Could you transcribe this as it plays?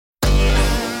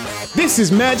This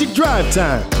is Magic Drive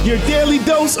Time, your daily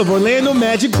dose of Orlando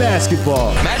Magic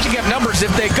basketball. Magic have numbers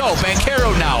if they go.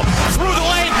 Banchero now through the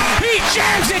lane. He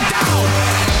jams it down.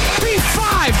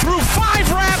 P5 through 5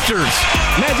 Raptors.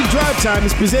 Magic Drive Time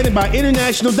is presented by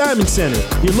International Diamond Center,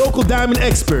 your local diamond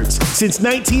experts since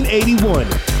 1981.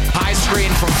 High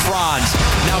screen from Franz.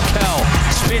 Now Kell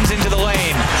spins into the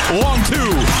lane. 1-2.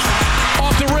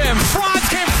 Off the rim. Franz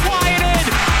can fly it in.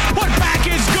 Put back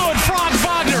is good. Franz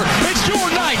Wagner. It's your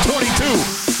night, 22.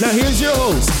 Now here's your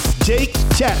host, Jake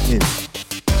Chapman.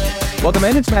 Welcome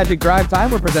in. It's Magic Drive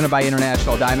Time. We're presented by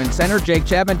International Diamond Center. Jake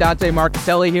Chapman, Dante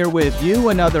Marcatelli here with you.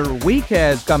 Another week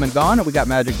has come and gone, and we got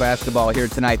Magic basketball here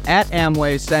tonight at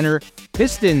Amway Center.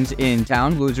 Pistons in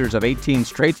town. Losers of 18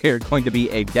 straight here. Going to be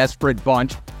a desperate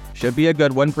bunch. Should be a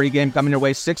good one. Pregame coming your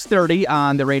way 6:30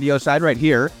 on the radio side right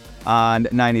here on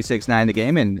 96.9 The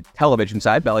Game, and television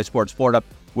side, Bally Sports Florida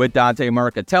with Dante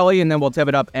Marcatelli, and then we'll tip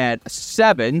it up at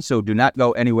 7, so do not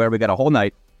go anywhere. We got a whole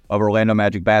night of Orlando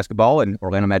Magic basketball and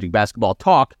Orlando Magic basketball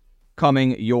talk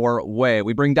coming your way.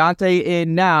 We bring Dante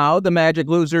in now, the Magic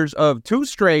losers of 2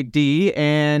 straight D,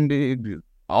 and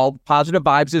all positive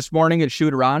vibes this morning at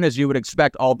shoot around, as you would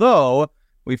expect, although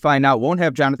we find out won't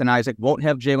have Jonathan Isaac, won't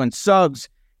have Jalen Suggs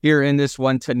here in this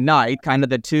one tonight, kind of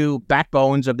the 2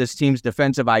 backbones of this team's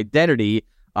defensive identity.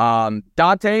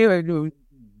 Dante,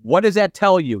 what does that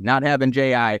tell you, not having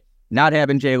J.I., not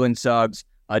having Jalen Suggs,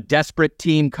 a desperate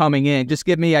team coming in? Just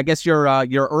give me, I guess, your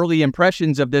early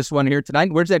impressions of this one here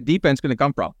tonight. Where's that defense going to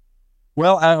come from?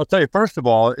 Well, I'll tell you, first of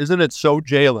all, isn't it so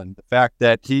Jalen, the fact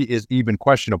that he is even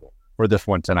questionable for this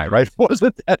one tonight, right?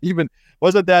 Wasn't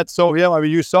that so him? I mean,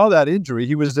 you saw that injury.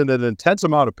 He was in an intense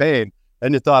amount of pain,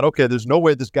 and you thought, okay, there's no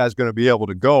way this guy's going to be able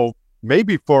to go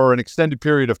maybe for an extended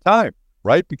period of time,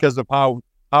 right? Because of how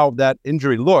that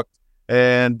injury looked.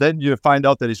 And then you find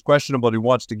out that he's questionable and he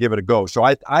wants to give it a go. So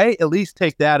I at least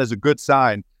take that as a good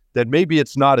sign that maybe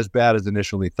it's not as bad as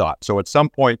initially thought. So at some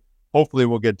point, hopefully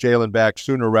we'll get Jalen back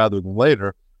sooner rather than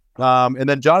later. And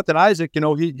then Jonathan Isaac,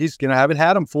 he's haven't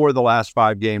had him for the last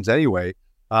 5 games anyway.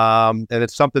 And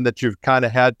it's something that you've kind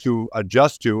of had to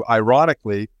adjust to.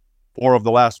 Ironically, 4 of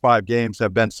the last 5 games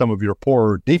have been some of your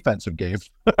poorer defensive games.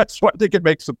 So I think it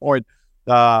makes the point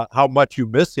how much you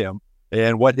miss him.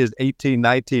 And what his 18,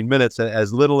 19 minutes,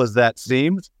 as little as that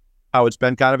seems, how it's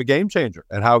been kind of a game changer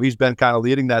and how he's been kind of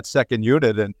leading that second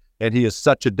unit. And he is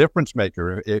such a difference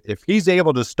maker. If he's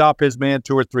able to stop his man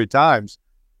 2 or 3 times,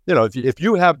 if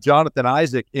you have Jonathan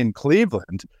Isaac in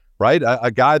Cleveland, right, a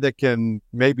guy that can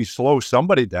maybe slow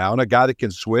somebody down, a guy that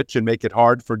can switch and make it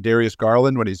hard for Darius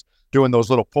Garland when he's doing those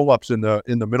little pull-ups in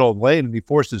the middle of the lane and he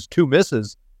forces 2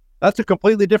 misses, that's a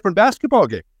completely different basketball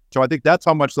game. So I think that's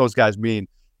how much those guys mean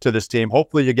to this team.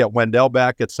 Hopefully you get Wendell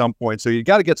back at some point. So you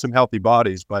got to get some healthy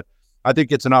bodies, but I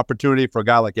think it's an opportunity for a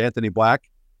guy like Anthony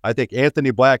Black. I think Anthony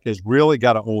Black has really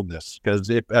got to own this, because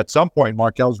if at some point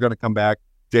Markel's going to come back,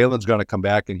 Jalen's going to come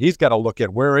back, and he's got to look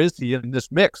at where is he in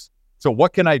this mix. So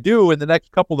what can I do in the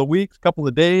next couple of weeks, couple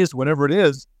of days, whenever it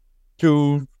is,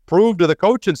 to prove to the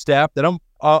coaching staff that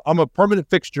I'm a permanent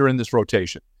fixture in this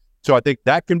rotation. So I think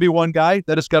that can be one guy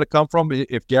that it's got to come from.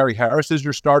 If Gary Harris is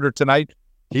your starter tonight,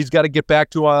 he's got to get back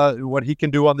to what he can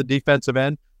do on the defensive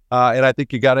end. And I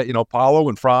think you got to, Paolo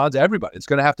and Franz, everybody. It's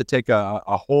going to have to take a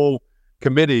whole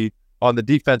committee on the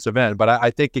defensive end. But I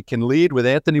think it can lead with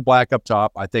Anthony Black up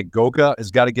top. I think Goga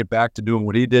has got to get back to doing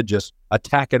what he did, just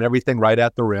attacking everything right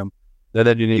at the rim. And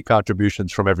then you need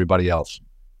contributions from everybody else.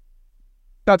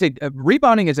 Dante,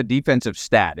 rebounding is a defensive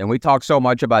stat, and we talk so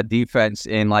much about defense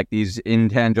in like these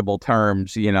intangible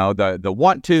terms, the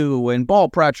want to and ball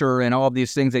pressure and all of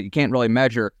these things that you can't really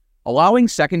measure. Allowing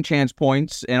second chance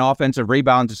points and offensive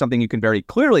rebounds is something you can very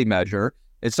clearly measure.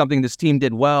 It's something this team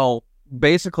did well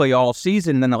basically all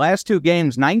season. And then the last 2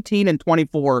 games, 19 and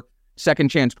 24 second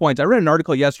chance points. I read an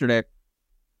article yesterday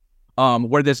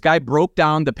where this guy broke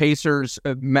down the Pacers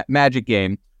Magic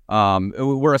game.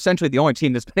 We're essentially the only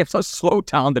team that's been able to slow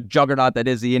down the juggernaut that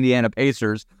is the Indiana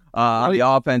Pacers on the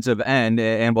offensive end.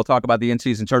 And we'll talk about the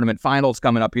in-season tournament finals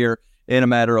coming up here in a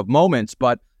matter of moments.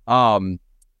 But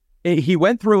he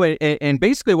went through it, and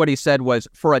basically what he said was,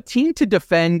 for a team to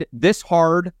defend this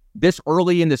hard, this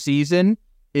early in the season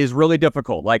is really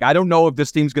difficult. Like, I don't know if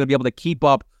this team's going to be able to keep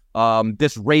up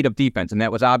this rate of defense. And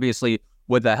that was obviously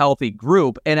with a healthy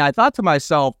group. And I thought to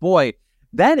myself, boy,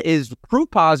 that is proof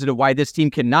positive why this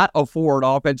team cannot afford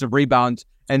offensive rebounds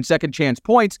and second chance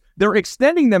points. They're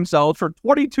extending themselves for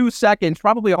 22 seconds,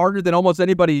 probably harder than almost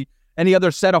any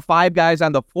other set of 5 guys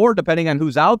on the floor, depending on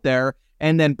who's out there.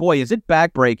 And then, boy, is it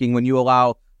backbreaking when you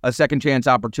allow a second chance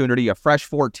opportunity, a fresh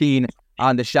 14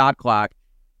 on the shot clock.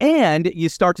 And you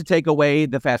start to take away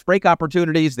the fast break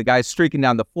opportunities, the guys streaking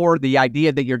down the floor, the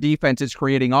idea that your defense is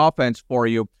creating offense for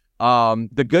you.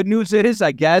 The good news is,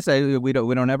 I guess, we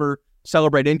don't ever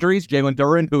celebrate injuries. Jalen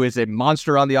Duren, who is a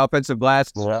monster on the offensive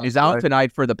glass, is out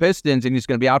tonight for the Pistons, and he's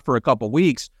going to be out for a couple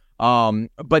weeks.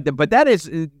 But that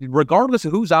is, regardless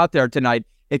of who's out there tonight,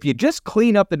 if you just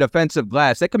clean up the defensive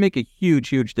glass, that can make a huge,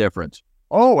 huge difference.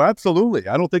 Oh, absolutely.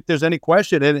 I don't think there's any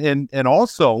question. And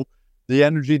also the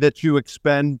energy that you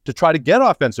expend to try to get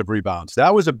offensive rebounds.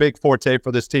 That was a big forte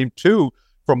for this team, too,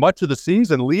 for much of the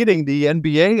season, leading the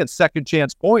NBA in second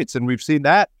chance points. And we've seen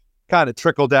that kind of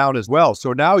trickle down as well.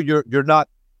 So now you're not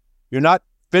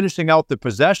finishing out the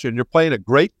possession. You're playing a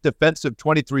great defensive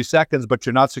 23 seconds, but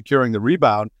you're not securing the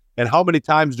rebound. And how many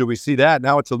times do we see that?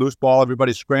 Now it's a loose ball,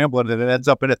 everybody's scrambling, and it ends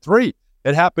up in a three.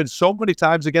 It happened so many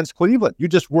times against Cleveland. You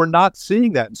just were not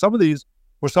seeing that. And some of these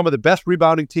were some of the best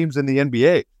rebounding teams in the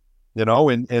NBA,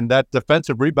 and that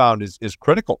defensive rebound is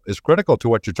critical to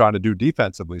what you're trying to do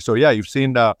defensively. So yeah, you've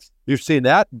seen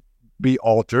that be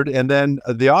altered. And then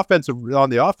on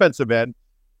the offensive end,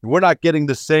 we're not getting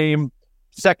the same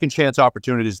second chance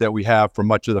opportunities that we have for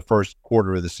much of the first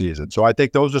quarter of the season. So I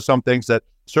think those are some things that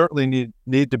certainly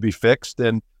need to be fixed.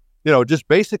 And just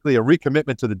basically a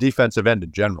recommitment to the defensive end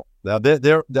in general. Now,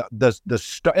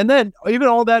 and then even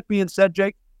all that being said,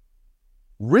 Jake,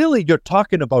 really you're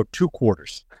talking about 2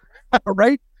 quarters,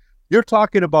 right? You're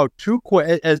talking about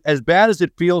as bad as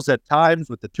it feels at times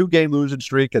with the 2-game losing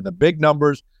streak and the big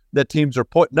numbers that teams are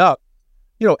putting up.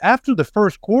 After the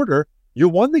first quarter, you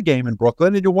won the game in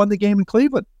Brooklyn and you won the game in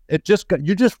Cleveland.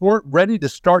 You just weren't ready to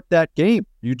start that game.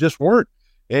 You just weren't.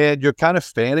 And you're kind of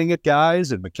fanning at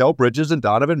guys, and Mikal Bridges and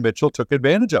Donovan Mitchell took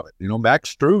advantage of it.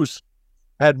 Max Strus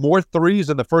had more threes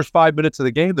in the first 5 minutes of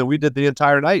the game than we did the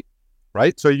entire night,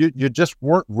 right? So you just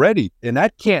weren't ready, and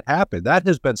that can't happen. That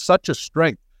has been such a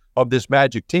strength of this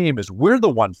Magic team, is we're the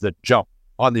ones that jump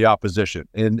on the opposition.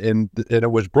 And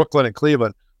it was Brooklyn and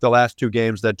Cleveland the last 2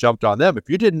 games that jumped on them. If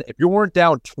you weren't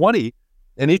down 20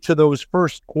 in each of those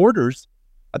first quarters,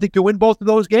 I think you win both of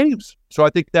those games. So I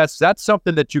think that's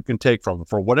something that you can take from them.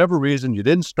 For whatever reason, you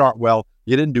didn't start well.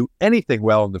 You didn't do anything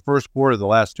well in the first quarter of the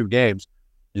last 2 games.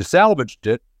 You salvaged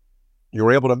it. You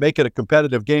were able to make it a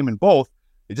competitive game in both.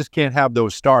 You just can't have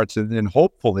those starts. And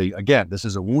hopefully, again, this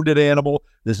is a wounded animal.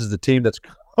 This is the team that's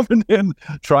coming in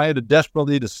trying to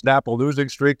desperately to snap a losing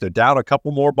streak. They're down a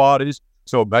couple more bodies.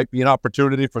 So it might be an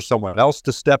opportunity for someone else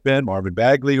to step in. Marvin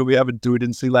Bagley, who we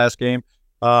didn't see last game.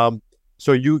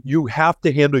 So you have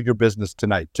to handle your business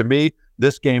tonight. To me,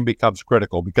 this game becomes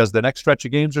critical because the next stretch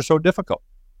of games are so difficult.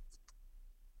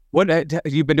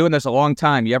 You've been doing this a long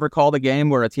time. You ever called a game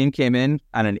where a team came in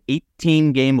on an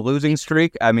 18-game losing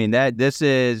streak? I mean, this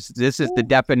is the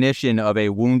definition of a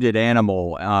wounded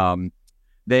animal.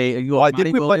 So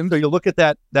you look at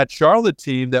that Charlotte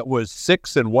team that was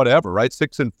 6 and whatever, right?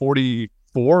 6 and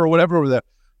 44 or whatever.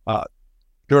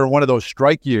 During one of those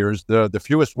strike years, the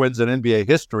fewest wins in NBA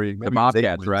history. The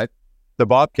Bobcats, right? The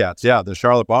Bobcats, yeah, the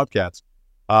Charlotte Bobcats.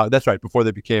 That's right, before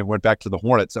they went back to the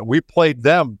Hornets. And we played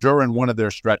them during one of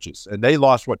their stretches. And they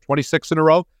lost, 26 in a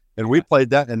row? And we played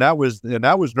that, and that was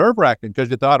nerve-wracking because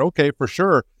you thought, okay, for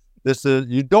sure,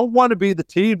 you don't want to be the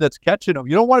team that's catching them.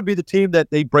 You don't want to be the team that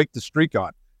they break the streak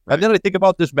on. Right. And then I think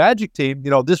about this Magic team,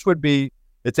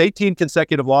 it's 18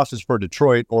 consecutive losses for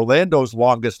Detroit. Orlando's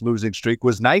longest losing streak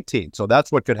was 19. So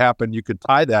that's what could happen. You could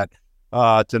tie that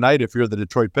tonight if you're the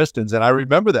Detroit Pistons. And I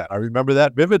remember that. I remember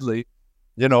that vividly.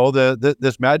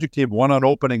 This Magic team won on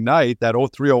opening night, that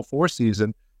 03-04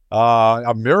 season,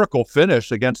 a miracle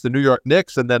finish against the New York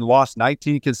Knicks, and then lost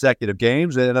 19 consecutive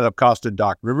games. It ended up costing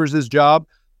Doc Rivers his job.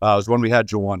 It was when we had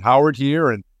Juwan Howard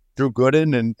here and Drew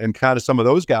Gooden and kind of some of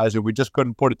those guys, and we just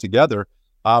couldn't put it together.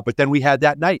 But then we had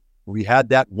that night. We had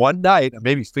that one night,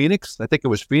 maybe Phoenix. I think it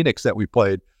was Phoenix that we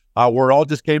played, where it all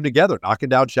just came together, knocking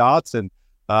down shots. And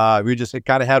we just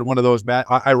kind of had one of those.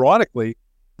 Ironically,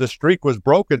 the streak was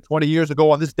broken 20 years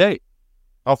ago on this day.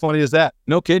 How funny is that?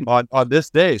 No kidding. On this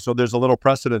day. So there's a little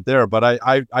precedent there. But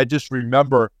I just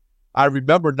remember,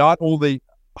 not only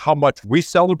how much we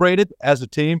celebrated as a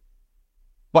team,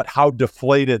 but how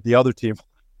deflated the other team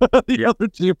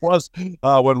was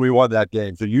when we won that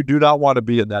game. So you do not want to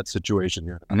be in that situation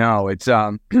here. No, it's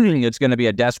it's going to be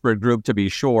a desperate group to be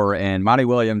sure. And Monty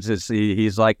Williams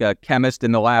he's like a chemist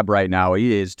in the lab right now.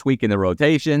 He is tweaking the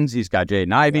rotations. He's got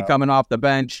Jaden Ivey coming off the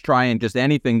bench, trying just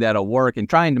anything that'll work and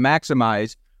trying to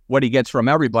maximize what he gets from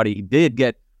everybody. He did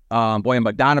get Bojan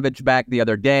Bogdanovic back the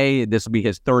other day. This will be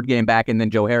his 3rd game back, and then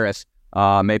Joe Harris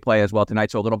may play as well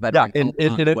tonight, so a little better. Yeah, and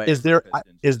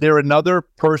is there another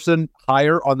person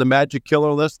higher on the Magic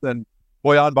killer list than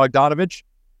Bojan Bogdanovic?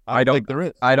 I don't think there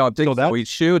is. I don't think so. He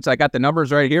shoots. I got the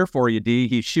numbers right here for you, D.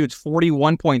 He shoots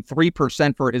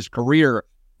 41.3% for his career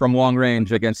from long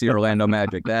range against the Orlando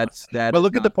Magic. But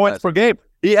look at the points per game.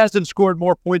 He hasn't scored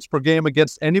more points per game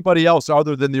against anybody else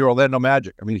other than the Orlando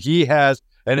Magic. I mean, he has,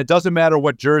 and it doesn't matter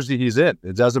what jersey he's in.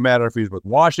 It doesn't matter if he's with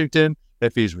Washington,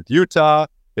 if he's with Utah,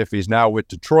 if he's now with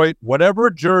Detroit, whatever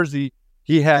jersey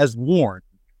he has worn,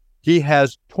 he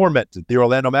has tormented the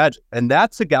Orlando Magic. And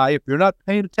that's a guy, if you're not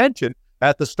paying attention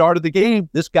at the start of the game,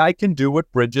 this guy can do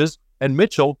what Bridges and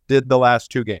Mitchell did the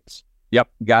last 2 games. Yep,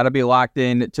 got to be locked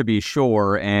in to be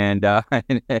sure. And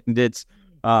it's,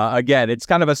 again, it's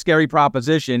kind of a scary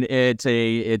proposition. It's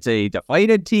a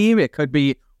deflated team. It could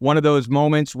be one of those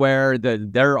moments where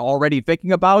they're already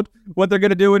thinking about what they're going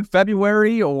to do in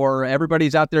February, or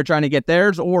everybody's out there trying to get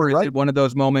theirs, or is it one of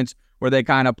those moments where they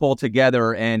kind of pull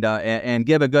together and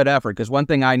give a good effort? Because one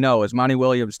thing I know is Monty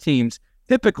Williams' teams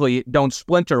typically don't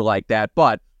splinter like that,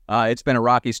 but it's been a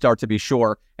rocky start to be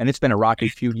sure, and it's been a rocky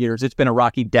few years. It's been a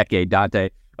rocky decade,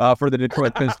 Dante, for the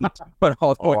Detroit Pistons. But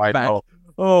all the way back.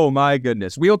 Oh, my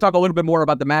goodness. We'll talk a little bit more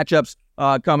about the matchups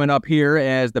coming up here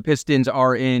as the Pistons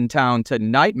are in town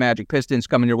tonight. Magic Pistons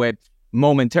coming your way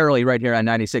momentarily right here on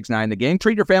 96.9 The Game.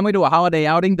 Treat your family to a holiday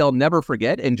outing they'll never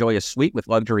forget. Enjoy a suite with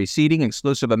luxury seating,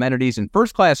 exclusive amenities, and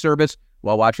first-class service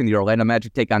while watching the Orlando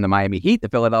Magic take on the Miami Heat, the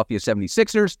Philadelphia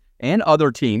 76ers, and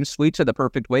other teams. Suites are the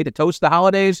perfect way to toast the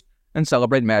holidays and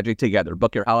celebrate Magic together.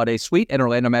 Book your holiday suite at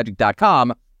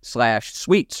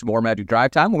orlandomagic.com/suites. More Magic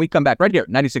Drive Time when we come back right here,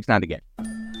 96.9 The Game.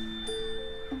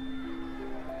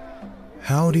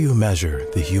 How do you measure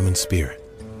the human spirit?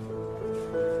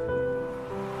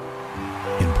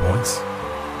 In points?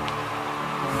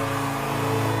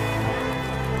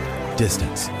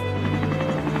 Distance?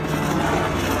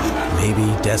 Maybe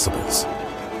decibels?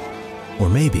 Or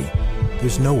maybe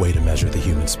there's no way to measure the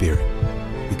human spirit,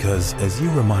 because as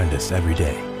you remind us every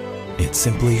day, it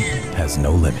simply has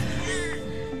no limit.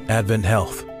 Advent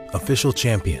Health, official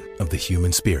champion of the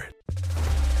human spirit.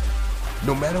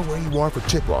 No matter where you are for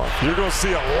tip-off, you're going to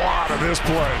see a lot of this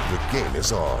play. The game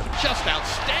is on. Just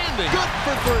outstanding. Good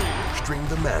for 3. Stream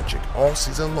the Magic all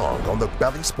season long on the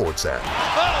Bally Sports app.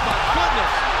 Oh, my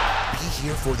goodness. Be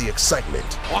here for the excitement.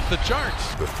 Off the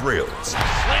charts. The thrills.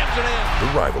 Slams it in.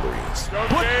 The rivalries.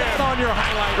 Put that on your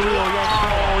highlight reel,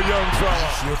 young fella.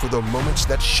 Be here for the moments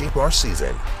that shape our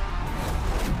season.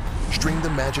 Stream the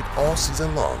Magic all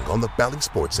season long on the Bally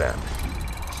Sports app.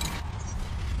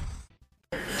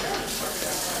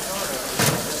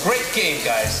 Great game,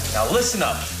 guys. Now listen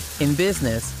up. In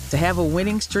business, to have a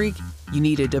winning streak, you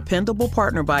need a dependable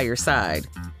partner by your side.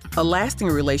 A lasting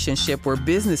relationship where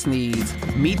business needs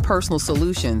meet personal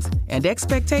solutions and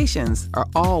expectations are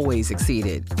always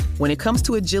exceeded. When it comes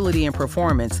to agility and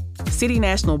performance, City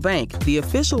National Bank, the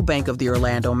official bank of the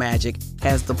Orlando Magic,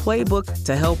 has the playbook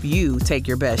to help you take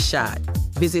your best shot.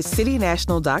 Visit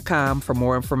citynational.com for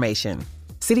more information.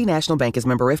 City National Bank is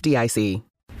member FDIC.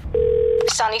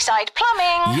 Sunnyside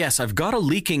Plumbing. Yes, I've got a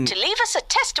leaking... To leave us a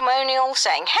testimonial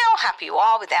saying how happy you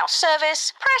are with our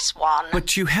service, press 1.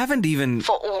 But you haven't even...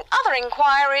 For all other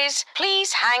inquiries,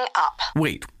 please hang up.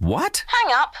 Wait, what?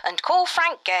 Hang up and call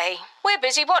Frank Gay. We're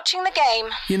busy watching the game.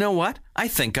 You know what? I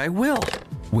think I will.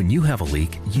 When you have a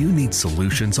leak, you need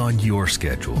solutions on your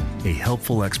schedule. A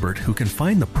helpful expert who can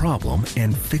find the problem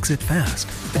and fix it fast.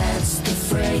 That's the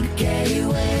Frank Gay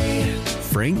way.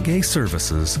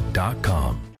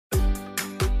 FrankGayServices.com.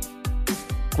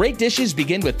 Great dishes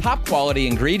begin with top-quality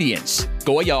ingredients.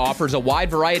 Goya offers a wide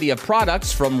variety of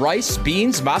products from rice,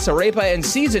 beans, masarepa, and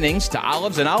seasonings to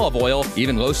olives and olive oil,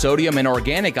 even low-sodium and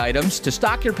organic items to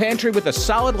stock your pantry with a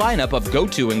solid lineup of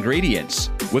go-to ingredients.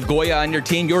 With Goya on your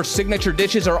team, your signature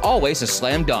dishes are always a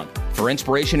slam dunk. For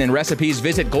inspiration and recipes,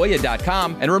 visit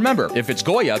Goya.com. And remember, if it's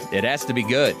Goya, it has to be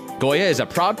good. Goya is a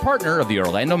proud partner of the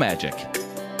Orlando Magic.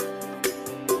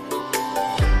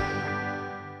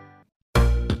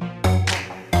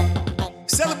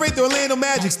 Celebrate the Orlando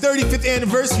Magic's 35th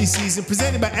anniversary season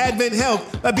presented by Advent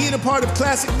Health by being a part of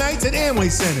Classic Nights at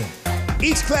Amway Center.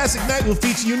 Each Classic Night will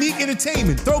feature unique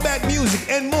entertainment, throwback music,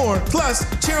 and more. Plus,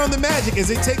 cheer on the Magic as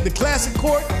they take the Classic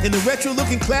Court in the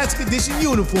retro-looking Classic Edition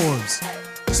uniforms.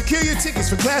 Secure your tickets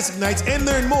for Classic Nights and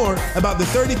learn more about the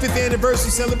 35th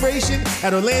anniversary celebration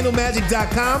at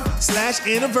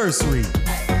orlandomagic.com/anniversary.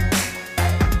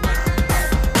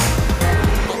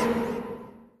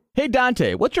 Hey,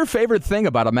 Dante, what's your favorite thing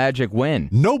about a Magic win?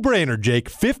 No brainer,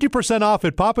 Jake. 50% off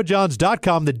at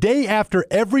papajohns.com the day after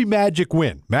every Magic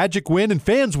win. Magic win and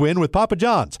fans win with Papa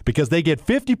John's because they get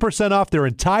 50% off their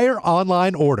entire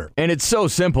online order. And it's so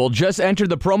simple. Just enter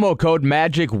the promo code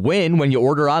MAGICWIN when you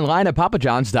order online at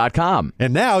papajohns.com.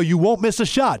 And now you won't miss a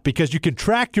shot because you can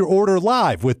track your order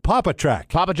live with Papa Track.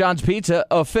 Papa John's Pizza,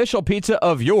 official pizza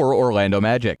of your Orlando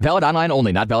Magic. Valid online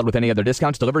only, not valid with any other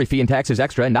discounts. Delivery fee and taxes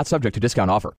extra and not subject to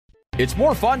discount offer. It's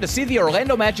more fun to see the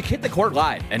Orlando Magic hit the court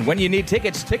live. And when you need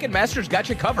tickets, Ticketmaster's got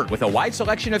you covered with a wide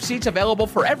selection of seats available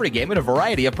for every game at a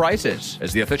variety of prices.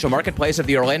 As the official marketplace of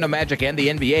the Orlando Magic and the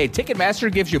NBA, Ticketmaster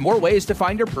gives you more ways to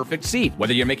find your perfect seat,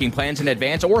 whether you're making plans in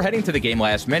advance or heading to the game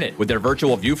last minute. With their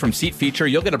virtual view from seat feature,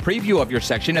 you'll get a preview of your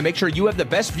section to make sure you have the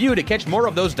best view to catch more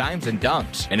of those dimes and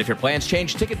dunks. And if your plans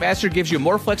change, Ticketmaster gives you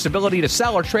more flexibility to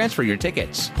sell or transfer your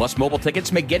tickets. Plus, mobile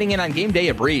tickets make getting in on game day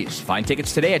a breeze. Find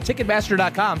tickets today at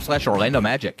Ticketmaster.com/Orlando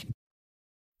Magic.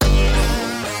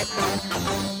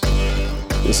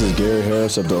 This is Gary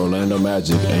Harris of the Orlando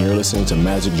Magic, and you're listening to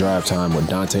Magic Drive Time with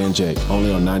Dante and Jake,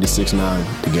 only on 96.9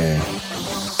 The Game.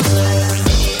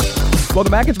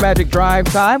 Welcome back. It's Magic Drive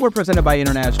Time. We're presented by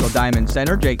International Diamond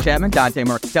Center. Jake Chapman, Dante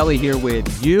Marcatelli here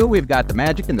with you. We've got the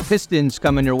Magic and the Pistons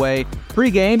coming your way.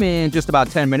 Pre-game in just about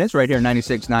 10 minutes right here,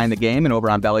 96.9 The Game, and over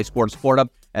on Valley Sports Florida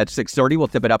at 6:30. We'll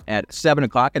tip it up at 7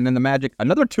 o'clock, and then the Magic,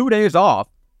 another 2 days off.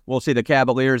 We'll see the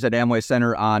Cavaliers at Amway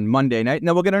Center on Monday night, and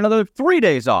then we'll get another 3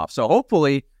 days off. So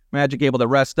hopefully Magic able to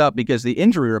rest up because the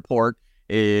injury report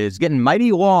is getting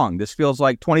mighty long. This feels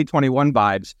like 2021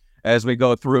 vibes as we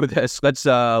go through this. Let's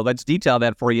detail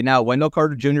that for you now. Wendell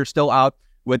Carter Jr. still out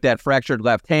with that fractured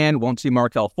left hand. Won't see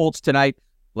Markelle Fultz tonight.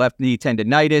 Left knee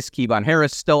tendonitis. Kevon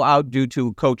Harris still out due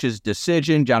to coach's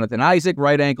decision. Jonathan Isaac,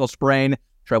 right ankle sprain.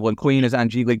 Trevelyan Queen is on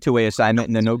G League 2A assignment,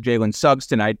 and then no Jalen Suggs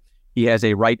tonight. He has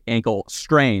a right ankle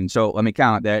strain. So let me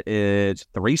count. That is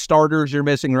 3 starters you're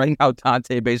missing right now,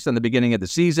 Dante, based on the beginning of the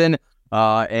season.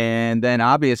 And then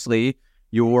obviously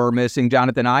you're missing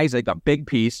Jonathan Isaac, a big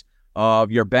piece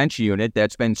of your bench unit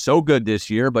that's been so good this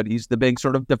year, but he's the big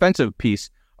sort of defensive piece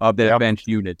of that bench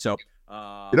unit. So,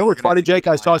 you know what's funny, Jake?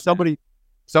 I saw somebody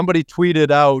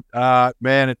tweeted out,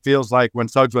 man, it feels like when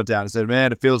Suggs went down, I said,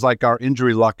 man, it feels like our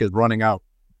injury luck is running out.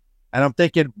 And I'm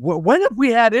thinking, when have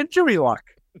we had injury luck?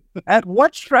 At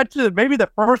what stretch is it? Maybe the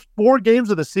first 4 games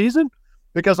of the season?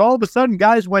 Because all of a sudden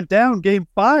guys went down game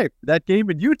 5, that game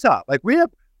in Utah. Like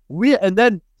and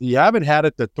then you haven't had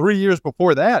it the 3 years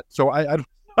before that. So I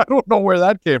don't know where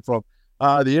that came from.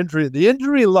 The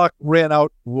injury luck ran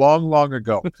out long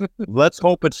ago. Let's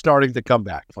hope it's starting to come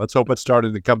back. As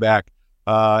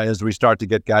we start to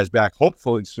get guys back,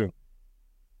 hopefully soon.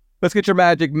 Let's get your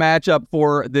Magic matchup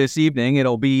for this evening.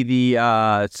 It'll be the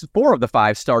 4 of the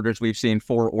 5 starters we've seen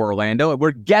for Orlando.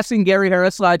 We're guessing Gary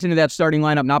Harris slides into that starting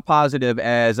lineup. Not positive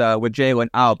as with Jalen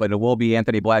out, but it will be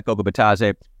Anthony Black, Goga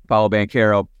Batadze, Paolo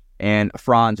Banchero, and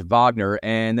Franz Wagner.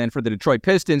 And then for the Detroit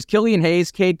Pistons, Killian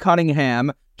Hayes, Cade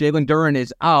Cunningham, Jalen Duren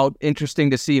is out. Interesting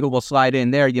to see who will slide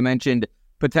in there. You mentioned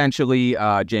potentially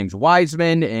James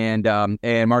Wiseman and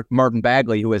Marvin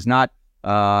Bagley, who has not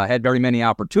had very many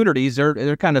opportunities.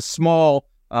 They're kind of small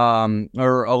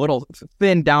or a little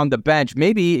thin down the bench.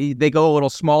 Maybe they go a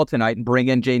little small tonight and bring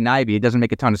in Jaden Ivey. It doesn't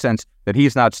make a ton of sense that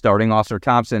he's not starting. Oscar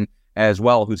Thompson as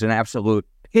well, who's an absolute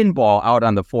pinball out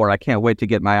on the floor. I can't wait to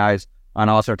get my eyes on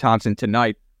Oscar Thompson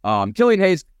tonight. Killian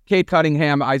Hayes, Cade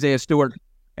Cunningham, Isaiah Stewart,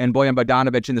 and Bojan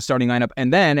Bogdanovic in the starting lineup.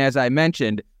 And then, as I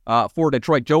mentioned, for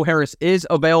Detroit, Joe Harris is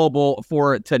available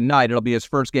for tonight. It'll be his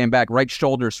first game back, right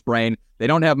shoulder sprain. They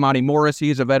don't have Monty Morris.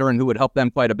 He's a veteran who would help them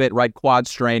quite a bit, right quad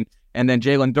strain. And then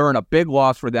Jalen Duren, a big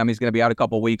loss for them. He's going to be out a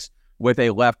couple weeks with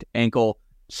a left ankle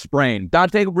sprain.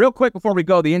 Dante, real quick before we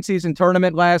go, the in-season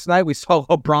tournament last night, we saw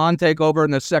LeBron take over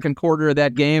in the second quarter of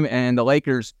that game, and the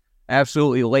Lakers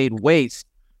absolutely laid waste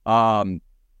to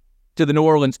the New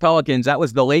Orleans Pelicans. That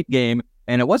was the late game,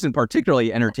 and it wasn't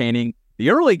particularly entertaining.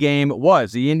 The early game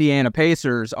was. The Indiana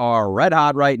Pacers are red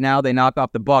hot right now. They knock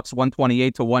off the Bucks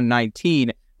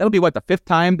 128-119. That'll be, the 5th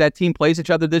time that team plays each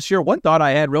other this year? One thought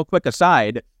I had real quick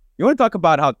aside, you want to talk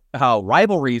about how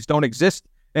rivalries don't exist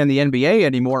in the NBA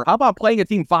anymore. How about playing a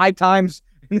team 5 times?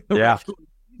 Yeah.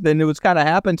 Then it was kind of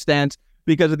happenstance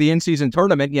because of the in-season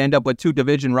tournament. You end up with 2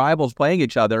 division rivals playing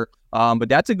each other. But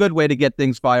that's a good way to get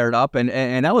things fired up.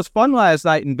 And that was fun last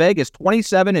night in Vegas.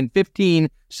 27-15,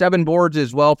 7 boards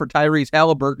as well for Tyrese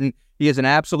Halliburton. He is an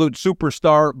absolute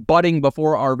superstar budding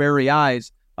before our very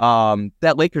eyes.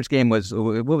 That Lakers game was,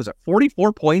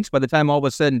 44 points by the time all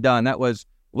was said and done. That was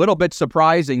a little bit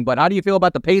surprising. But how do you feel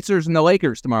about the Pacers and the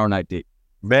Lakers tomorrow night, Dee?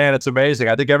 Man, it's amazing.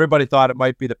 I think everybody thought it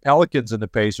might be the Pelicans and the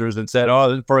Pacers and said,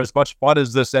 oh, for as much fun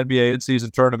as this NBA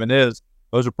in-season tournament is,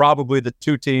 those are probably the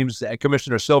two teams that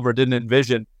Commissioner Silver didn't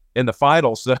envision in the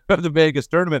finals of the Vegas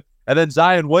tournament. And then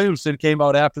Zion Williamson came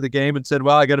out after the game and said,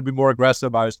 well, I got to be more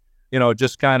aggressive. I was,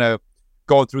 just kind of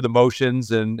going through the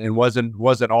motions and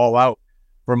wasn't all out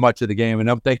for much of the game. And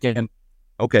I'm thinking,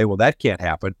 okay, well, that can't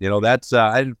happen. That's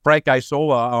Frank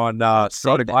Isola on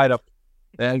starting lineup.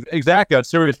 And exactly, on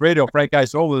Sirius Radio, Frank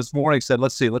Isola this morning said,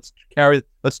 let's do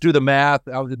the math.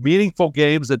 Meaningful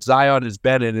games that Zion has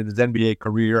been in his NBA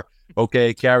career.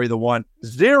 Okay, carry the one.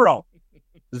 Zero.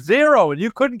 And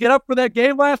you couldn't get up for that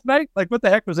game last night? Like, what the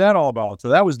heck was that all about? So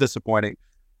that was disappointing.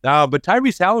 But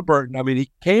Tyrese Halliburton, I mean,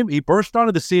 he burst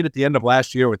onto the scene at the end of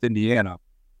last year with Indiana.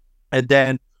 And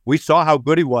then we saw how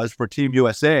good he was for Team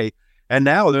USA. And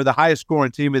now they're the highest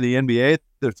scoring team in the NBA.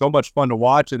 They're so much fun to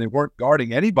watch, and they weren't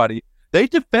guarding anybody. They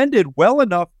defended well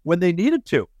enough when they needed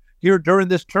to here during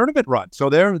this tournament run. So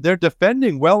they're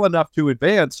defending well enough to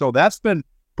advance. So that's been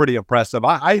pretty impressive.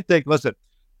 I think, listen,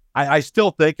 I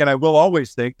still think, and I will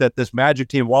always think, that this Magic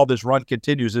team, while this run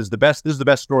continues, is the best. This is the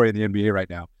best story in the NBA right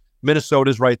now.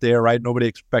 Minnesota's right there, right? Nobody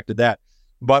expected that.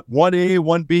 But 1A,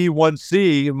 1B,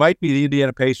 1C might be the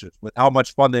Indiana Pacers with how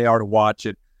much fun they are to watch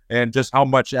and just how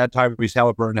much at Tyrese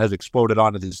Halliburton has exploded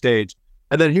onto the stage.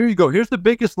 And then here you go. Here's the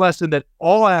biggest lesson that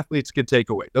all athletes can take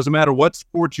away. Doesn't matter what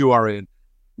sport you are in.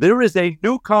 There is a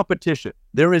new competition.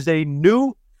 There is a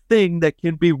new thing that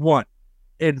can be won.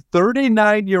 And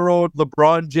 39-year-old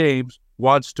LeBron James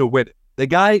wants to win it. The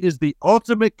guy is the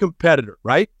ultimate competitor,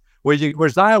 right? Where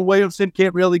Zion Williamson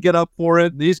can't really get up for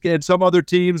it. And some other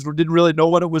teams didn't really know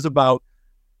what it was about.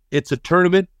 It's a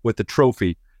tournament with a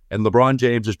trophy, and LeBron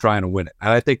James is trying to win it.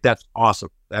 And I think that's awesome.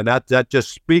 And that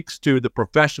just speaks to the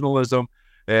professionalism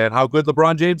and how good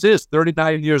LeBron James is.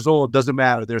 39 years old, doesn't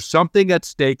matter. There's something at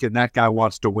stake, and that guy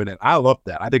wants to win it. I love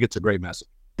that. I think it's a great message.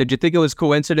 Did you think it was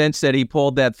coincidence that he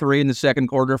pulled that three in the second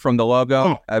quarter from the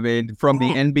logo? I mean, from the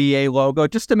NBA logo,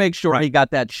 just to make sure he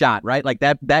got that shot, right? Like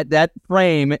that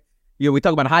frame, we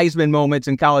talk about Heisman moments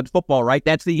in college football, right?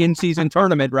 That's the in-season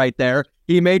tournament right there.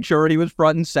 He made sure he was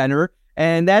front and center.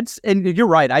 And you're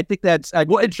right. I think that's...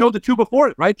 well, it showed the two before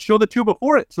it, right? Show the two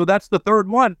before it. So that's the third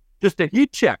one. Just a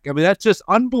heat check. I mean, that's just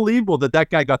unbelievable that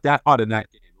guy got that hot in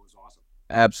that game. It was awesome.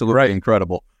 Absolutely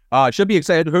incredible. Should be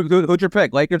excited. Who'd your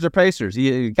pick? Lakers or Pacers?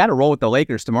 You got to roll with the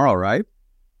Lakers tomorrow, right?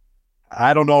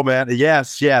 I don't know, man.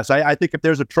 Yes. I think if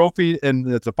there's a trophy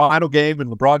and it's a final game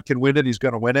and LeBron can win it, he's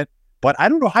going to win it. But I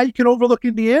don't know how you can overlook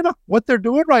Indiana, what they're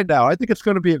doing right now. I think it's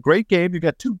going to be a great game. You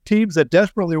got two teams that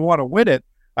desperately want to win it.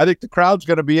 I think the crowd's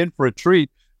going to be in for a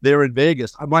treat there in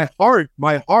Vegas. My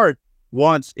heart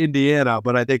wants Indiana,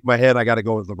 but I think my head, I got to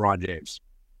go with LeBron James.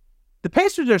 The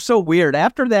Pacers are so weird.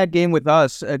 After that game with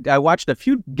us, I watched a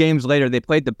few games later. They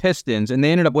played the Pistons, and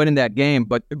they ended up winning that game.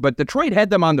 But Detroit had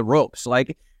them on the ropes.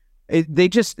 Like they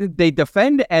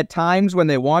defend at times when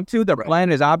they want to. Their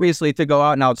plan is obviously to go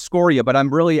out and outscore you. But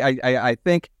I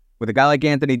think with a guy like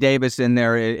Anthony Davis in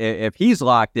there, if he's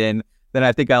locked in, then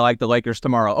I think I like the Lakers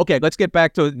tomorrow. Okay, let's get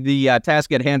back to the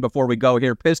task at hand before we go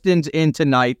here. Pistons in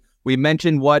tonight. We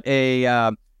mentioned what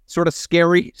a sort of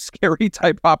scary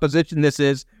type opposition this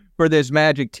is for this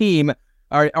Magic team.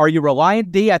 Are you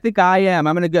reliant, D? I think I am.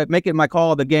 I'm going to make it my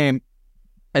call of the game.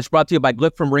 It's brought to you by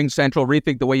Glip from Ring Central.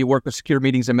 Rethink the way you work with secure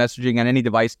meetings and messaging on any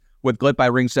device with Glip by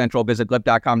Ring Central. Visit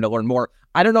glip.com to learn more.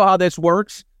 I don't know how this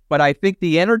works, but I think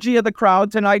the energy of the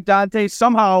crowd tonight, Dante,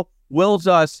 somehow wills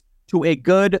us to a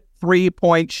good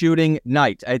 3-point shooting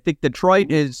night. I think Detroit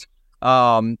is...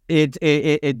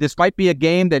 this might be a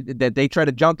game that they try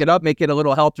to junk it up, make it a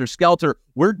little helter-skelter.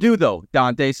 We're due, though,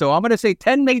 Dante. So I'm going to say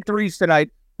 10 made threes tonight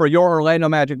for your Orlando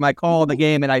Magic, my call of the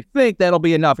game, and I think that'll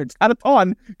be enough. It's not a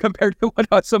ton compared to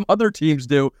what some other teams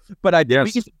do, but I think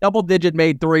we get double-digit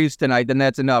made threes tonight, then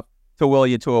that's enough to will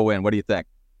you to a win. What do you think?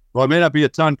 Well, it may not be a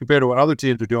ton compared to what other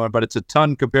teams are doing, but it's a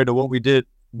ton compared to what we did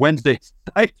Wednesday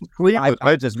night in Cleveland.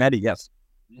 I just many, yes.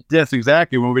 Yes,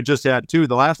 exactly. When we just had two.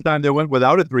 The last time they went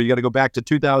without a three, you got to go back to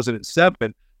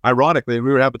 2007. Ironically,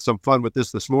 we were having some fun with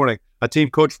this morning. A team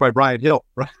coached by Brian Hill,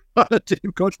 right? A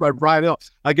team coached by Brian Hill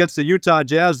against the Utah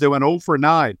Jazz. They went 0 for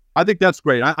 9. I think that's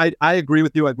great. I agree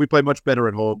with you. We play much better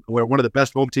at home. We're one of the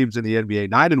best home teams in the NBA.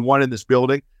 9-1 in this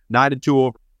building.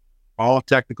 9-2 overall,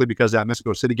 technically, because that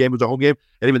Mexico City game was a home game,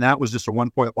 and even that was just a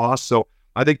 1-point loss. So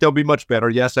I think they'll be much better.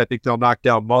 Yes, I think they'll knock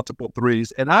down multiple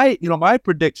threes. And my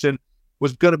prediction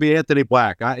was going to be Anthony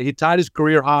Black. He tied his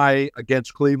career high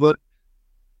against Cleveland.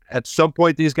 At some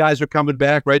point, these guys are coming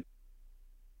back, right?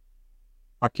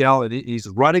 Raquel, and he's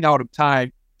running out of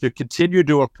time to continue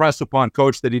to impress upon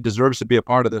Coach that he deserves to be a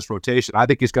part of this rotation. I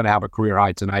think he's going to have a career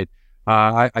high tonight.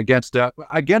 against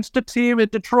a team in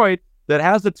Detroit that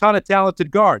has a ton of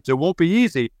talented guards. It won't be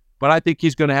easy, but I think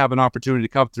he's going to have an opportunity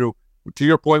to come through, to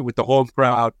your point, with the home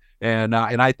crowd. And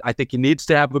I think he needs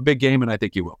to have a big game, and I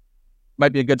think he will.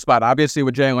 Might be a good spot, obviously,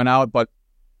 with Jalen out, but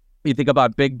you think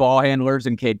about big ball handlers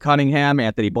and Cade Cunningham.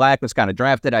 Anthony Black was kind of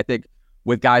drafted, I think,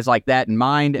 with guys like that in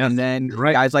mind. Yes, and then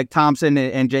guys like Thompson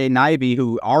and Jaden Ivey,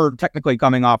 who are technically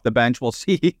coming off the bench. We'll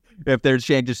see if there's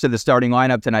changes to the starting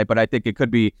lineup tonight, but I think it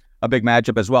could be a big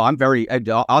matchup as well. I'm very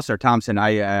also Thompson.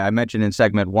 I mentioned in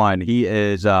segment 1, he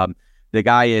is the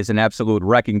guy is an absolute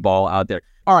wrecking ball out there.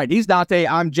 All right, he's Dante.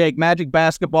 I'm Jake. Magic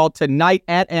basketball tonight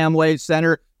at Amway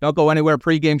Center. Don't go anywhere.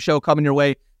 Pregame show coming your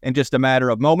way in just a matter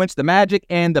of moments. The Magic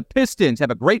and the Pistons. Have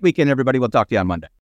a great weekend, everybody. We'll talk to you on Monday.